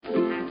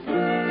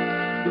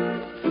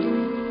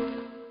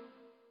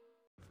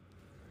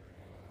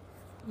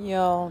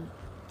Yo,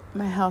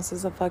 my house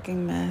is a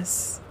fucking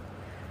mess.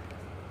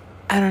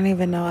 I don't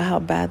even know how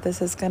bad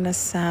this is gonna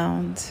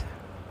sound.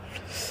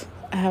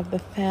 I have the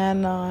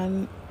fan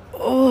on.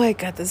 Oh, I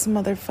got this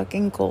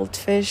motherfucking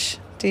goldfish.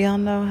 Do y'all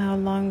know how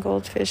long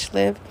goldfish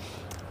live?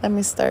 Let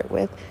me start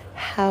with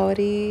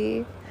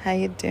howdy. How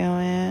you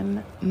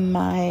doing?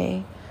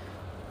 My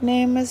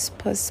name is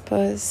Puss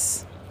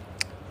Puss,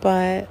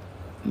 but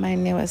my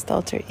newest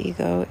alter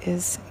ego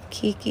is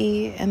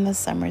Kiki in the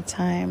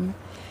summertime.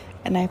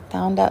 And I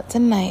found out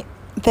tonight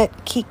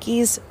that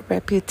Kiki's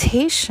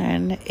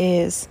reputation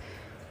is,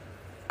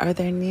 are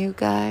there new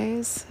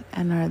guys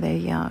and are they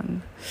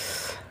young?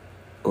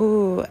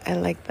 Ooh, I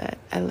like that.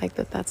 I like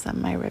that that's not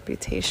my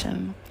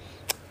reputation.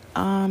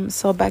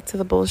 So back to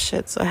the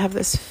bullshit. So I have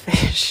this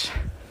fish.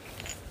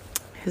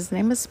 His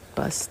name is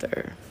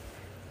Buster.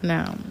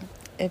 Now,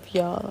 if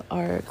y'all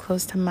are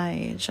close to my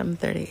age, I'm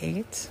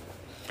 38.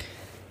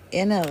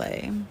 In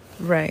LA,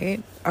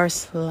 right? Our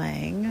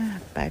slang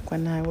back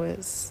when I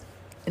was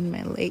in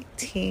my late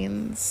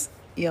teens.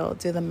 Y'all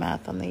do the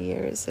math on the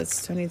years.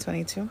 It's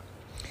 2022.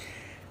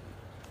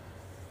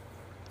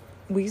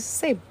 We used to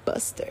say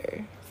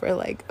buster for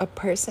like a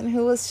person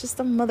who was just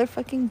a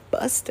motherfucking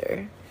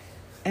buster.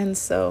 And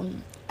so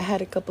I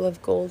had a couple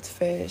of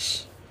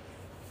goldfish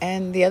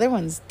and the other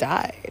ones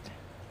died.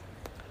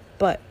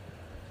 But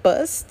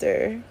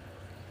Buster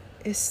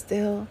is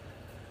still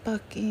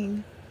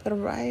fucking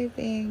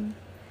thriving.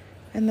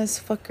 And this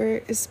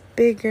fucker is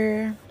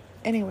bigger.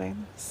 Anyway,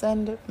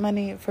 send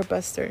money for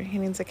Buster. He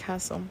needs a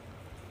castle.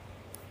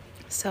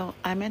 So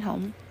I'm at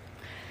home.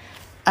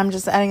 I'm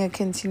just adding a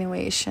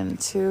continuation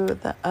to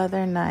the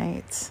other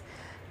night.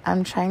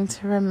 I'm trying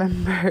to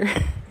remember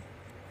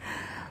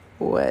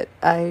what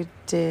I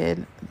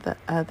did the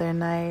other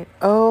night.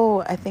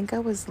 Oh, I think I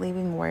was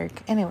leaving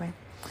work. Anyway.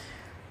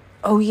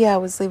 Oh, yeah, I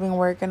was leaving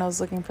work and I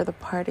was looking for the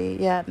party.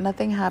 Yeah,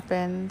 nothing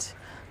happened.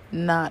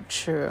 Not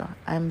true.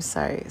 I'm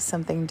sorry.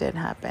 Something did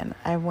happen.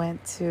 I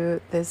went to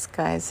this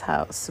guy's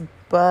house,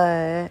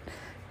 but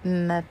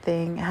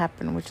nothing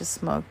happened. We just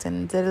smoked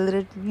and did a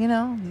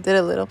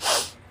little.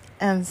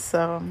 And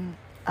so,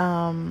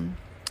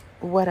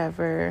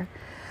 whatever.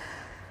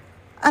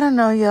 I don't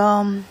know,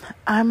 y'all.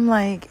 I'm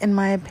like, in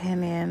my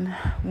opinion,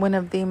 one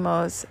of the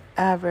most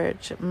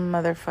average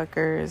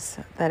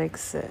motherfuckers that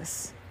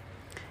exists.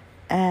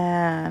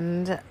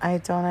 And I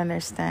don't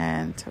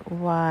understand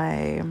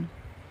why.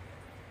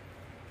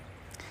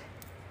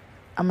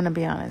 I'm going to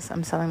be honest.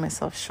 I'm selling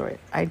myself short.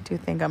 I do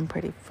think I'm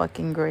pretty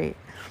fucking great.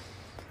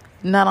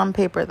 Not on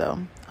paper, though.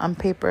 On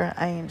paper,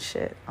 I ain't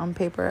shit. On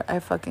paper, I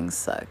fucking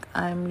suck.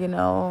 I'm,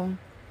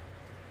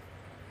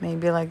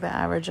 maybe like the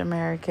average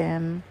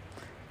American.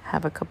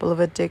 Have a couple of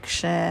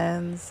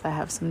addictions. I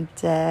have some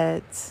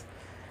debt.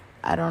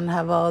 I don't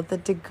have all the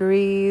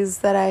degrees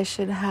that I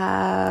should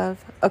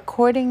have.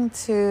 According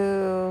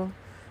to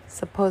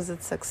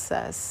supposed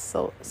success.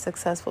 So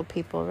successful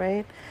people,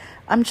 right?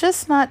 I'm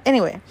just not...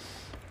 Anyway...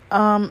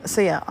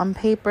 So yeah, on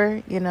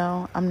paper,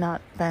 I'm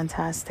not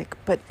fantastic,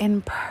 but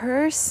in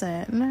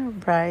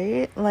person,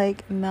 right?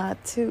 Like,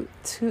 not to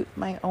toot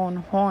my own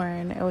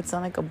horn. It would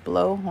sound like a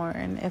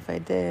blowhorn if I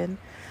did.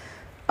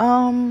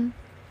 I'm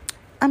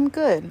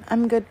good.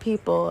 I'm good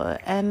people.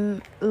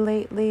 And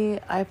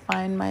lately I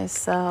find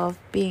myself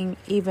being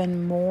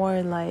even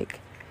more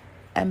like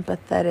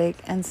empathetic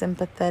and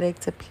sympathetic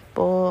to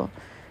people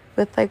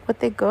with like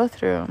what they go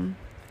through.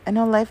 I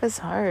know life is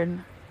hard.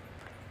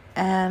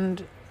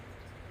 And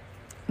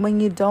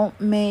when you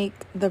don't make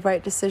the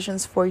right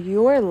decisions for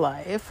your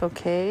life,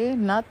 okay?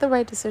 Not the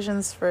right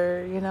decisions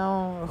for,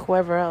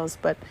 whoever else,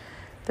 but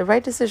the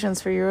right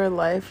decisions for your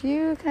life,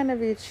 you kind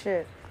of eat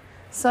shit.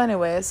 So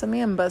anyway,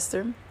 me and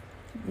Buster,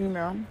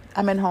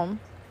 I'm at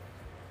home.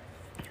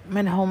 I'm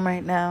at home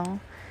right now.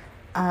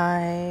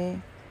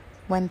 I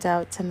went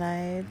out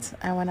tonight.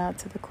 I went out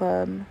to the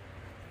club.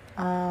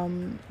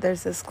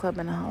 There's this club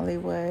in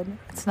Hollywood.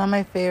 It's not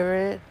my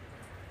favorite,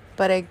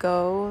 but I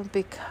go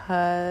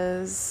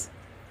because...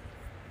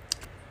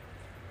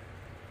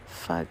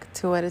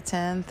 2 out of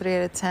 10, 3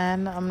 out of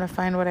 10. I'm gonna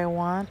find what I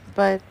want,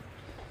 but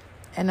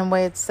in a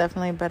way it's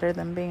definitely better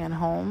than being at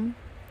home.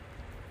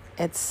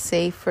 It's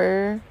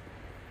safer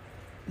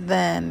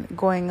than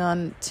going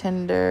on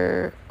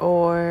Tinder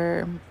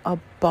or a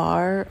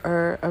bar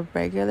or a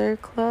regular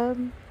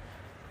club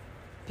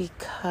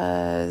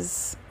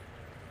because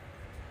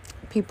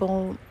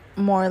people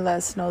more or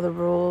less know the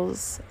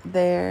rules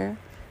there.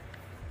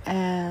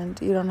 And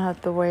you don't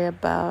have to worry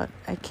about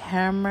a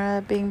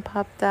camera being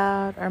popped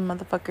out or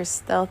motherfuckers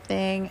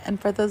stealthing. And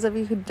for those of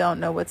you who don't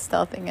know what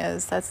stealthing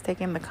is, that's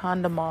taking the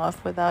condom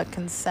off without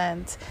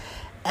consent.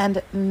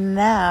 And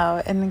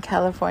now in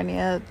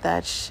California,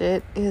 that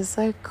shit is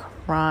a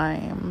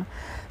crime.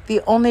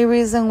 The only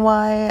reason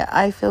why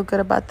I feel good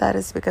about that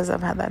is because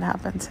I've had that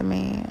happen to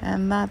me.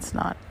 And that's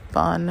not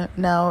fun.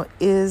 Now,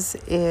 is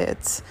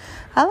it?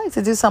 I like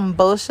to do some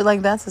bullshit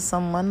like that to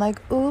someone. Like,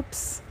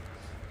 oops.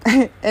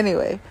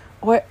 Anyway,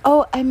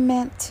 I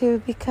meant to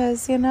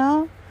because,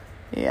 yeah.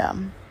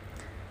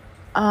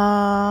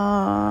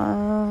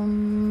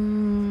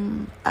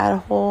 I had a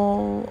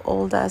whole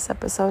old ass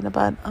episode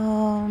about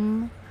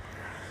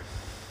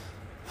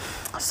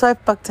so I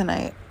fucked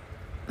tonight.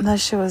 That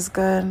shit was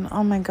good.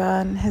 Oh my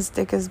god, his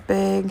dick is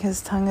big,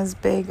 his tongue is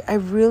big. I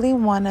really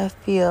want to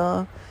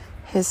feel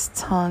his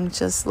tongue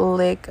just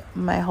lick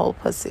my whole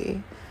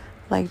pussy.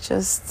 Like,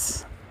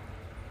 just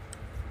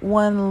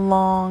one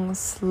long,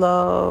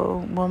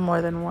 slow, well,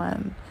 more than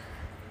one.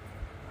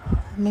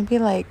 Maybe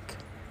like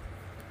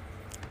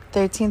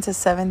 13 to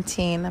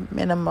 17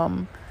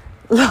 minimum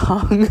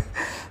long,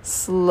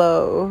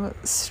 slow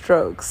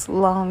strokes.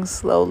 Long,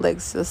 slow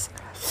licks, just,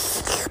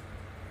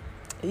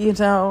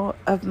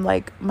 of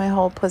like my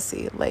whole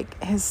pussy.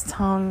 Like, his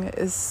tongue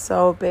is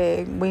so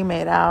big. We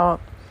made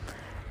out.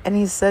 And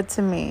he said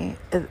to me,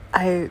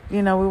 we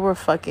were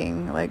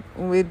fucking. Like,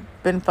 we'd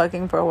been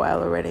fucking for a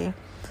while already.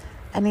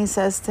 And he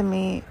says to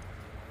me,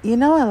 I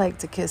like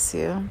to kiss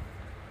you.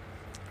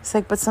 It's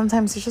like, but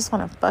sometimes you just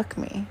want to fuck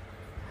me.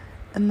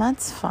 And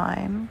that's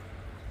fine.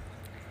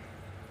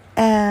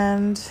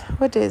 And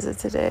what day is it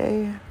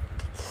today?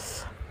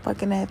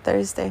 Fucking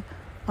Thursday.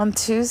 On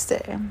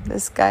Tuesday,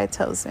 this guy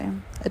tells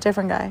me, a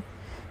different guy.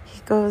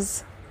 He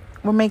goes,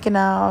 we're making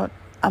out.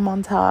 I'm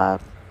on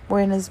top.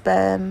 We're in his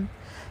bed.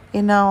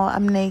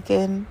 I'm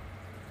naked.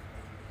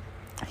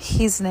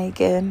 He's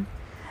naked.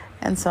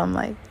 And so I'm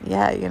like,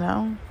 yeah,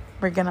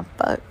 we're gonna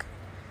fuck.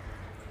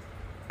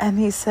 And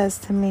he says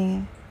to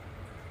me,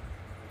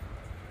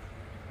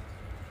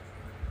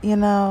 we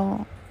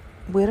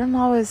don't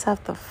always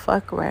have to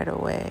fuck right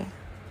away.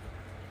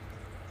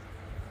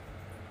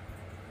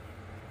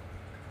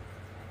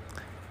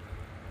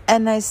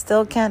 And I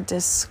still can't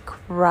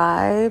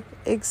describe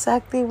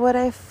exactly what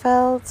I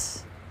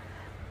felt,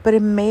 but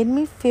it made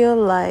me feel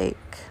like,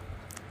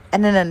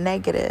 and in a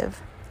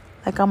negative,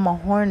 like I'm a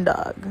horn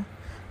dog.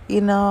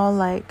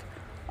 Like,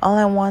 all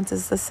I want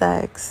is the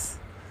sex.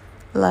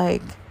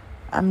 Like,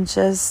 I'm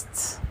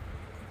just...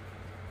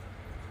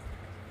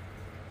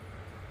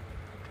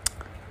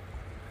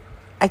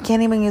 I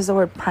can't even use the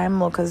word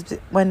primal, because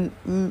when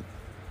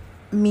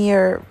me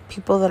or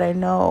people that I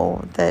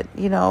know that,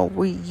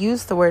 we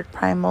use the word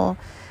primal,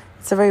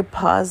 it's a very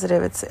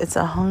positive, it's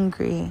a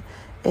hungry,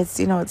 it's,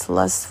 it's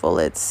lustful,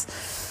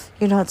 it's,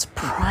 it's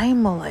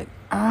primal, like,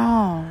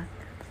 oh.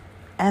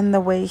 And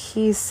the way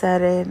he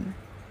said it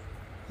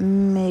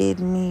made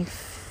me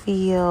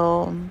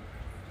feel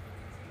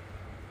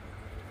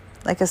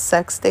like a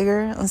sex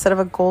digger instead of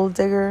a gold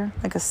digger,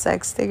 like a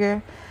sex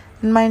digger.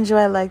 And mind you,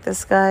 I like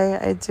this guy,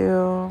 I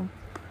do,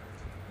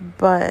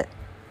 but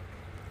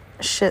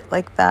shit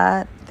like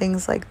that,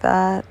 things like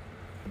that,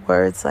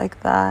 words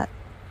like that,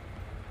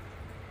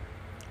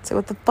 so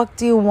what the fuck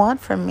do you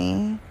want from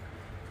me?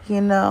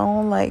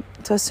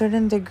 Like, to a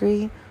certain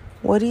degree,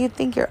 what do you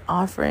think you're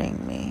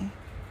offering me?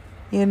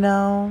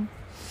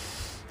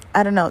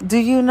 I don't know. Do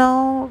you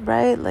know,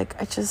 right? Like,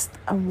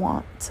 I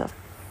want to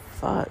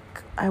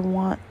fuck. I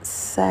want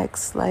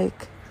sex.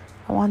 Like,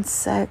 I want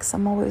sex.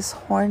 I'm always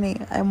horny.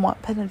 I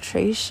want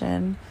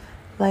penetration.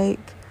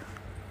 Like,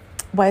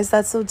 why is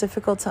that so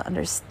difficult to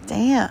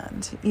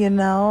understand?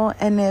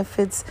 And if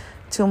it's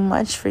too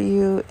much for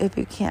you, if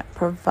you can't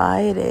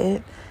provide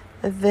it,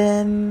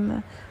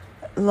 then,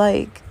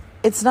 like,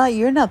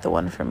 you're not the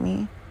one for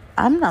me.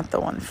 I'm not the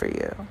one for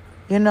you.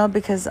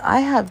 Because I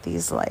have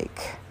these,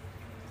 like,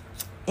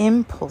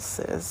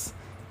 impulses,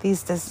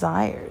 these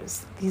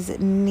desires, these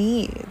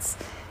needs.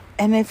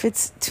 And if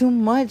it's too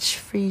much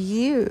for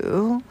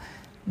you,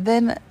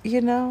 then,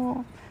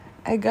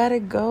 I gotta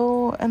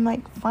go and,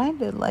 like,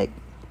 find it. Like,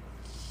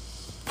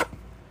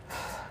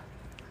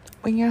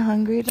 when you're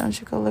hungry, don't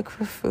you go look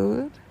for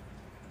food?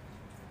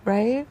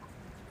 Right?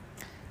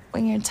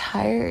 When you're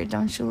tired,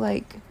 don't you,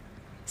 like,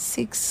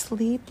 seek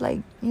sleep? Like,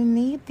 you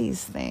need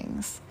these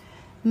things.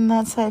 And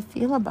that's how I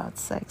feel about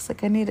sex.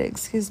 Like, I need to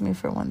excuse me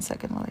for 1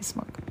 second while I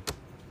smoke.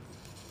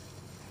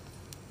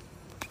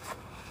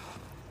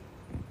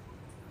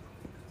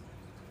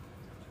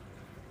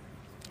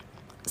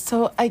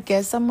 So I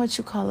guess I'm what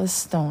you call a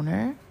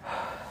stoner.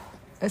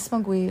 I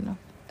smoke weed.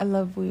 I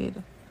love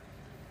weed.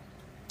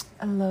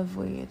 I love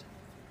weed.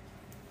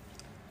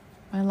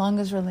 My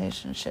longest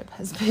relationship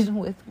has been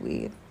with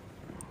weed.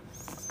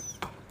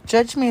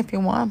 Judge me if you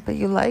want, but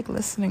you like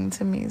listening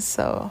to me,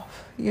 so,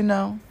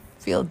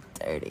 feel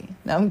dirty.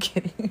 No, I'm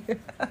kidding.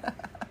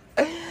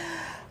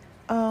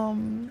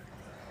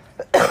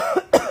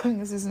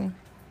 Excuse me.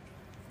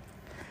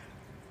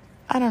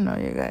 I don't know,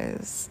 you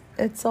guys.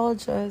 It's all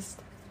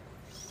just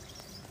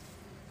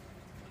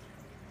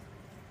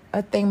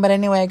a thing. But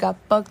anyway, I got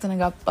fucked, and I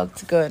got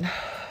fucked good.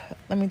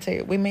 Let me tell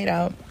you, we made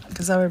out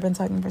because I've been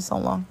talking for so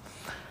long.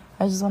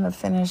 I just want to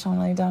finish. I want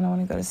to lay down. I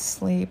want to go to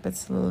sleep.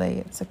 It's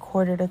late. It's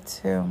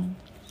 1:45. And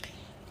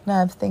I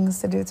have things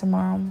to do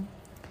tomorrow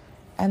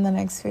and the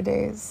next few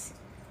days.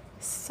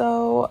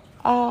 So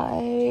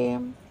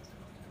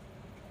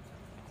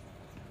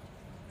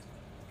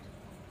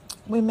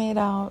we made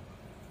out.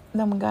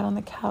 Then we got on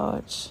the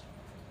couch.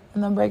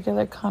 And the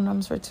regular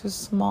condoms were too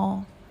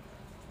small.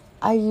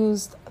 I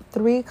used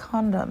 3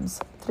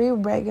 condoms, 3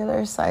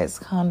 regular size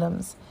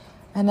condoms.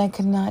 And I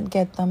could not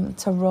get them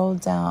to roll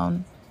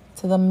down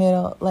to the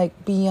middle,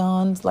 like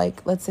beyond,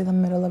 like, let's say the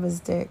middle of his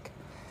dick.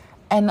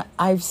 And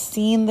I've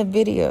seen the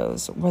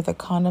videos where the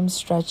condom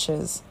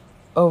stretches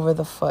over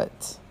the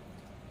foot.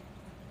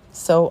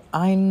 So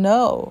I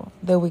know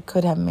that we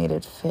could have made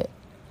it fit.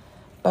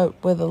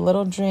 But with a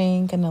little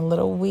drink and a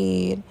little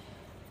weed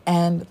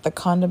and the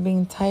condom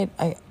being tight,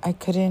 I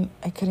couldn't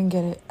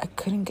get it. I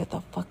couldn't get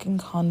the fucking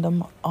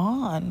condom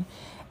on.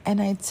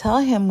 And I tell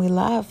him, we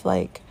laugh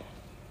like,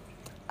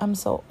 I'm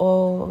so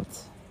old,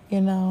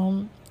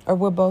 or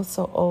we're both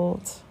so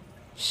old.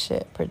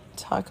 Shit,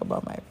 talk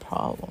about my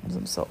problems.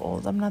 I'm so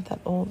old. I'm not that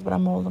old, but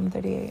I'm old. I'm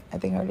 38. I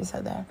think I already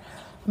said that.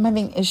 I'm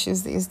having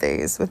issues these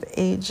days with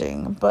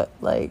aging, but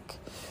like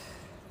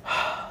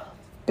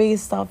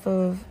based off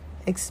of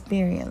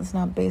experience,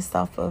 not based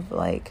off of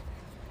like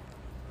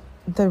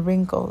the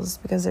wrinkles,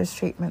 because there's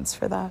treatments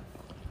for that.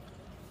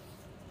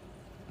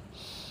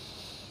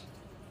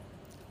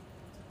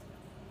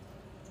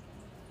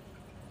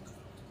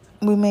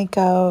 We make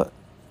out.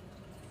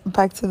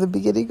 Back to the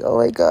beginning. Oh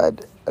my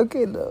God.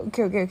 Okay, no.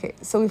 Okay.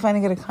 So we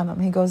finally get a condom.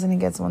 He goes and he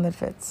gets one that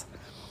fits.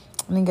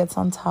 And he gets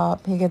on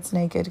top. He gets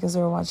naked because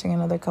we were watching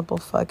another couple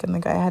fuck and the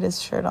guy had his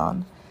shirt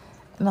on.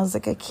 And I was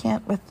like, I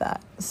can't with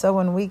that. So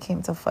when we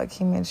came to fuck,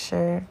 he made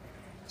sure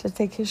to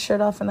take his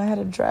shirt off and I had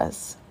a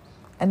dress.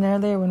 And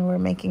earlier when we were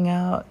making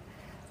out,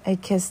 I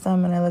kissed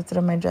him and I lifted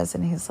up my dress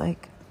and he's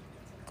like,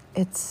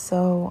 it's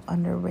so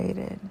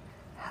underrated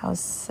how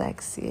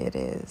sexy it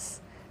is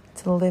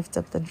to lift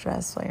up the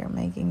dress while you're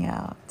making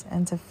out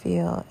and to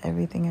feel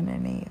everything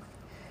underneath.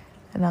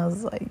 And I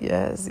was like,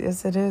 yes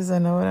it is. I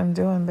know what I'm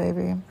doing,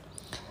 baby.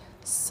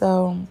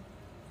 So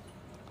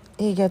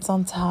he gets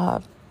on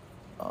top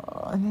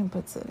and he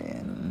puts it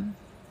in.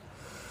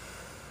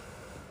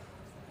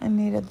 I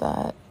needed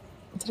that.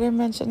 Did I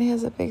mention he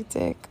has a big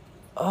dick?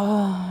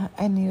 Oh,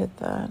 I needed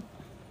that.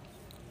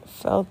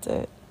 Felt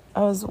it.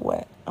 I was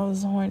wet. I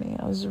was horny.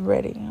 I was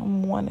ready. I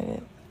wanted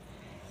it.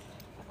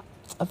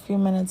 A few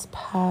minutes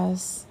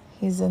pass.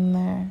 He's in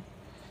there.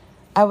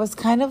 I was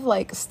kind of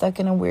like stuck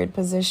in a weird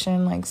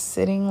position, like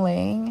sitting,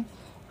 laying.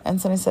 And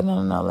so I said,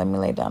 no, let me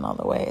lay down all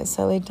the way.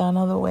 So I laid down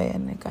all the way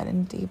and it got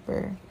in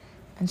deeper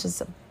and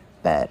just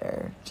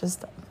better.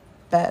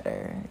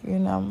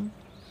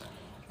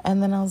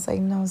 And then I was like,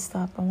 no,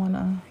 stop. I want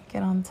to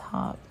get on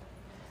top.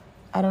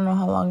 I don't know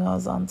how long I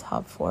was on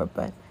top for,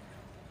 but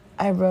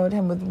I rode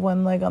him with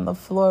one leg on the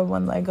floor,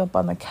 one leg up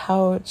on the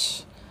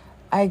couch.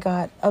 I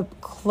got up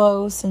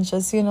close and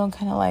just, kind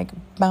of like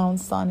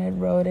bounced on it,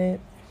 rode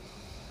it.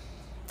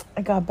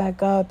 I got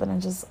back up and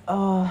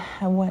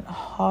I went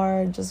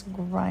hard, just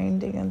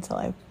grinding until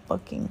I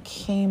fucking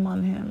came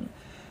on him.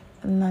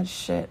 And that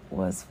shit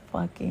was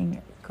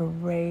fucking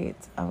great.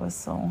 I was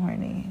so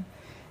horny.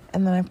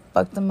 And then I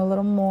fucked him a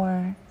little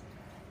more.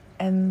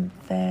 And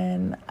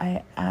then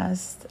I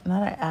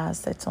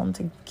told him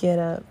to get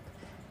up.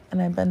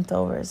 And I bent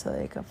over so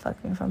they could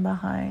fuck me from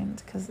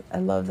behind. Because I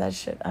love that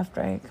shit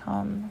after I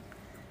come.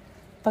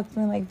 Fucked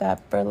me like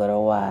that for a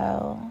little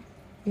while.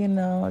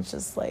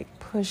 Just like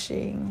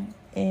pushing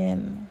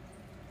in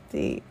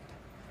deep.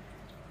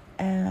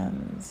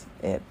 And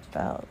it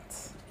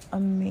felt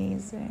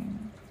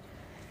amazing.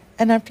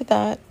 And after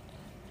that,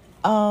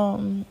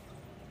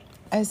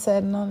 I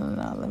said,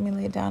 no, let me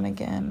lay down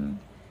again.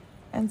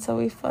 And so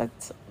we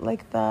fucked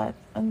like that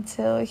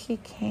until he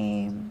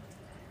came.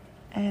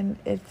 And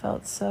it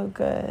felt so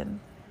good.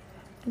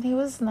 And he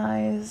was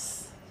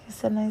nice. He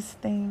said nice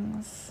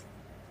things.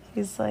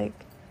 He's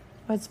like,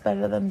 what's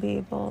better than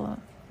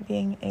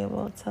being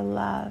able to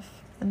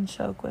laugh and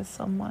choke with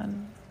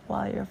someone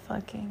while you're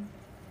fucking?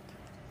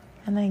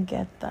 And I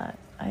get that.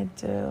 I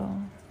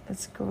do.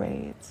 It's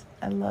great.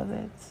 I love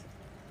it.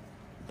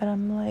 But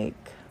I'm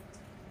like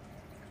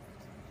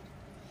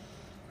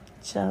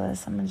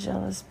jealous. I'm a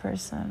jealous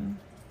person.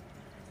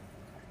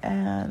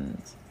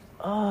 And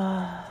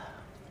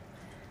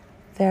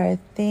there are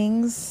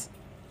things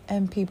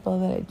and people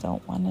that I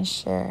don't want to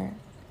share.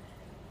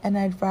 And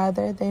I'd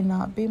rather they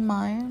not be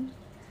mine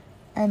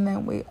and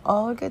then we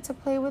all get to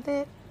play with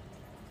it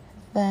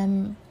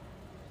than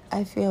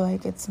I feel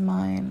like it's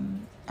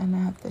mine and I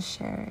have to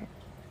share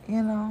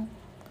it,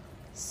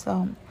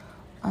 So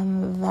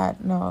on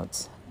that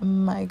note,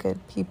 my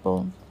good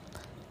people,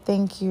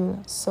 thank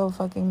you so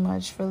fucking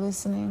much for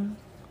listening.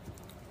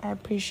 I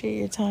appreciate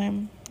your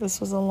time.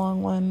 This was a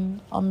long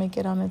one. I'll make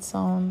it on its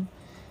own.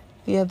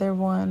 The other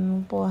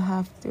one will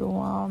have to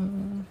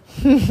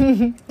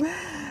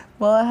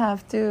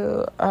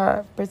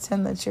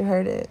pretend that you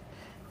heard it.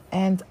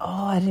 And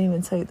I didn't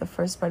even tell you the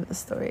first part of the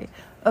story.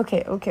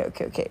 Okay.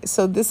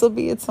 So this will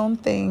be its own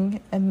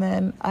thing, and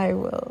then I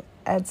will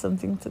add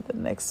something to the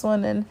next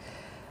one. And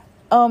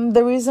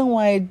the reason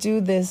why I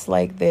do this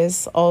like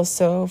this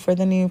also for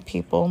the new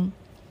people,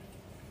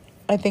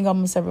 I think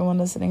almost everyone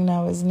listening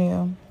now is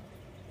new.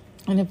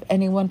 And if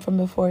anyone from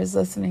before is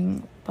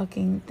listening,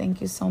 fucking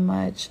thank you so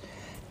much.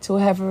 To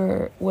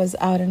whoever was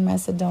out in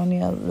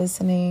Macedonia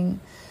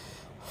listening,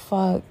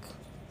 fuck,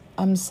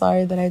 I'm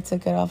sorry that I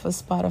took it off of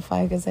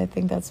Spotify because I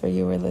think that's where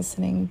you were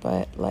listening.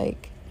 But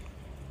like,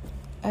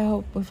 I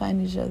hope we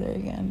find each other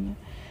again.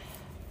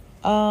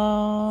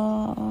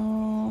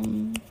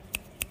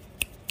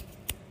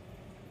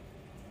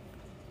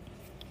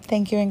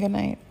 Thank you and good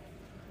night.